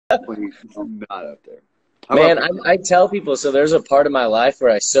definitely not up there. How Man, about I tell people, so there's a part of my life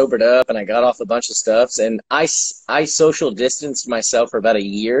where I sobered up and I got off a bunch of stuffs, and I social distanced myself for about a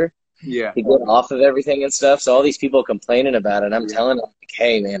year yeah, to get off of everything and stuff. So all these people complaining about it, I'm yeah, telling them, like,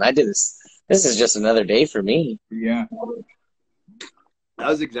 hey, man, I did this. This is just another day for me. yeah. That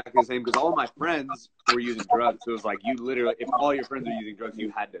was exactly the same because all of my friends were using drugs. So it was like you literally, if all your friends are using drugs,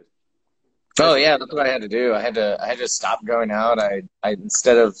 you had to Oh isolate. yeah, that's what I had to do. I had to stop going out. I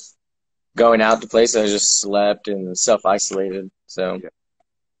instead of going out to places, I just slept and self-isolated. So Yeah.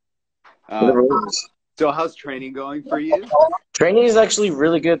 the Um, rules. so how's training going for you? Training is actually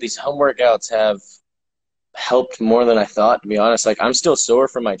really good. These home workouts have helped more than I thought, to be honest. Like I'm still sore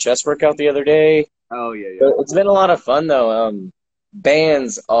from my chest workout the other day. Oh yeah, yeah. But it's been a lot of fun though.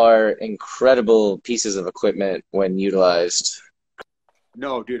 Bands are incredible pieces of equipment when utilized.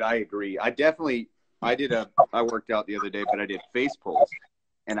 No, dude, I agree. I worked out the other day, but I did face pulls,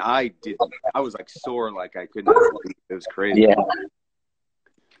 and I was like sore, like I could not sleep. It was crazy. Yeah.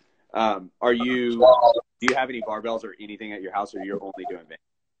 Do you have any barbells or anything at your house, or you're only doing bands?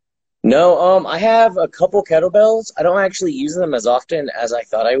 No, I have a couple kettlebells. I don't actually use them as often as I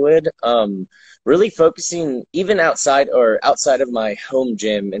thought I would. Really focusing even outside of my home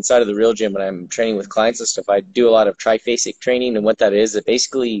gym, inside of the real gym when I'm training with clients and stuff, I do a lot of triphasic training, and what that is, it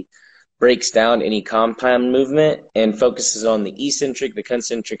basically breaks down any compound movement and focuses on the eccentric, the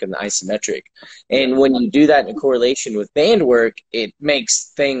concentric, and the isometric. Yeah. And when you do that in correlation with band work, it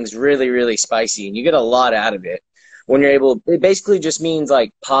makes things really, really spicy, and you get a lot out of it when you're able. It basically just means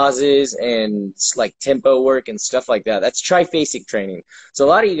like pauses and like tempo work and stuff like that. That's triphasic training. So a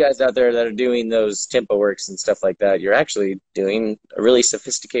lot of you guys out there that are doing those tempo works and stuff like that, you're actually doing a really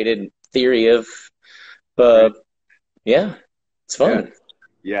sophisticated theory of uh Right. yeah, it's Yeah. fun.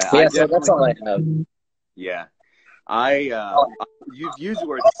 Yeah. I Yeah, so that's definitely. all I have. Yeah. You've used the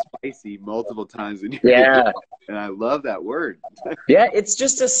word spicy multiple times in your video, Yeah. and I love that word. Yeah, it's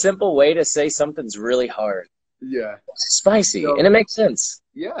just a simple way to say something's really hard. Yeah. Spicy, and So it makes sense.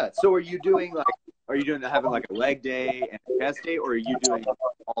 yeah. So are you doing having like a leg day and a chest day, or are you doing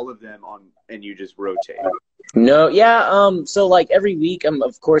all of them on and you just rotate? No, yeah, so like every week I'm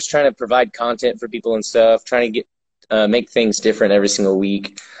of course trying to provide content for people and stuff, trying to get make things different every single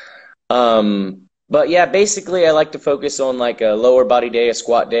week. But yeah, basically I like to focus on like a lower body day, a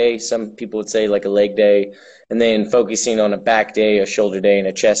squat day. Some people would say like a leg day, and then focusing on a back day, a shoulder day, and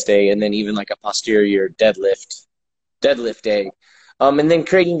a chest day, and then even like a posterior deadlift day. And then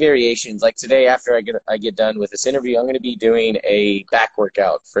creating variations. Like today, after I get done with this interview, I'm going to be doing a back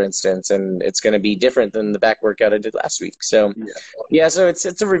workout, for instance, and it's going to be different than the back workout I did last week. So Yeah. yeah, so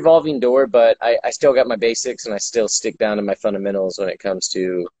it's a revolving door, but I still got my basics and I still stick down to my fundamentals when it comes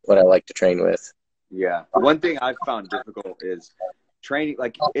to what I like to train with. Yeah. One thing I've found difficult is training.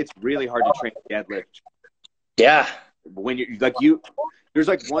 Like it's really hard to train deadlift Yeah, when there's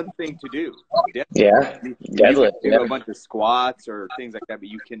like one thing to do. yeah, You can deadlift. do a Yeah, bunch of squats or things like that, but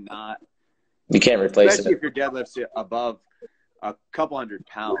you cannot, you can't replace especially it. if your deadlift's above a couple hundred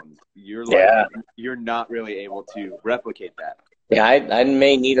pounds, Yeah, you're not really able to replicate that. yeah. I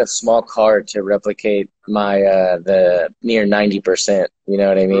may need a small car to replicate my the near 90%. You know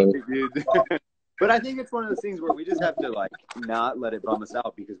what I Right, mean? dude. But I think it's one of those things where we just have to like not let it bum us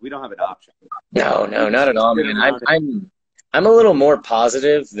out because we don't have an option. No, We no, not just at all, sit man. I'm around and, I'm I'm a little more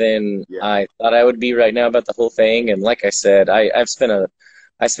positive than yeah, I thought I would be right now about the whole thing. And like I said, I spent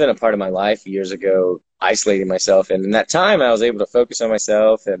a part of my life years ago isolating myself, and in that time I was able to focus on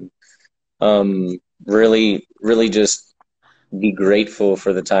myself and really just be grateful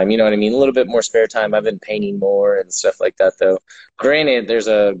for the time. You know what I mean? A little bit more spare time. I've been painting more and stuff like that, though. Granted, there's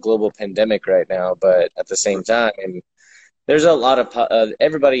a global pandemic right now, but at the same time, there's a lot of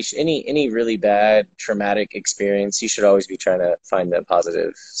everybody. Any really bad traumatic experience, you should always be trying to find the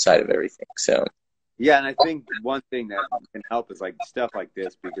positive side of everything. So, yeah. And I think one thing that can help is like stuff like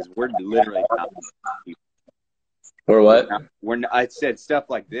this because we're literally not or what? I said stuff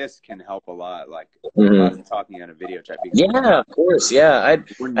like this can help a lot, like us Hmm. talking on a video chat because Yeah, of course. Yeah,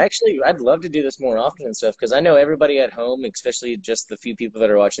 we're I'd love to do this more often and stuff because I know everybody at home, especially just the few people that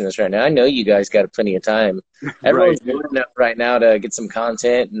are watching this right now. I know you guys got plenty of time. right, Everyone's dude. loading up right now to get some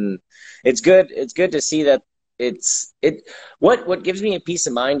content, and it's good. It's good to see that it. What gives me a peace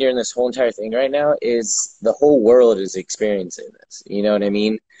of mind during this whole entire thing right now is the whole world is experiencing this. You know what I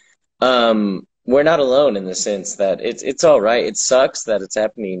mean? We're not alone in the sense that it's all right. It sucks that it's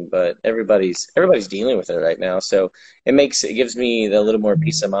happening, but everybody's dealing with it right now. So it gives me a little more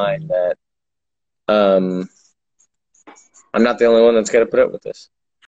peace of mind that um I'm not the only one that's got to put up with this.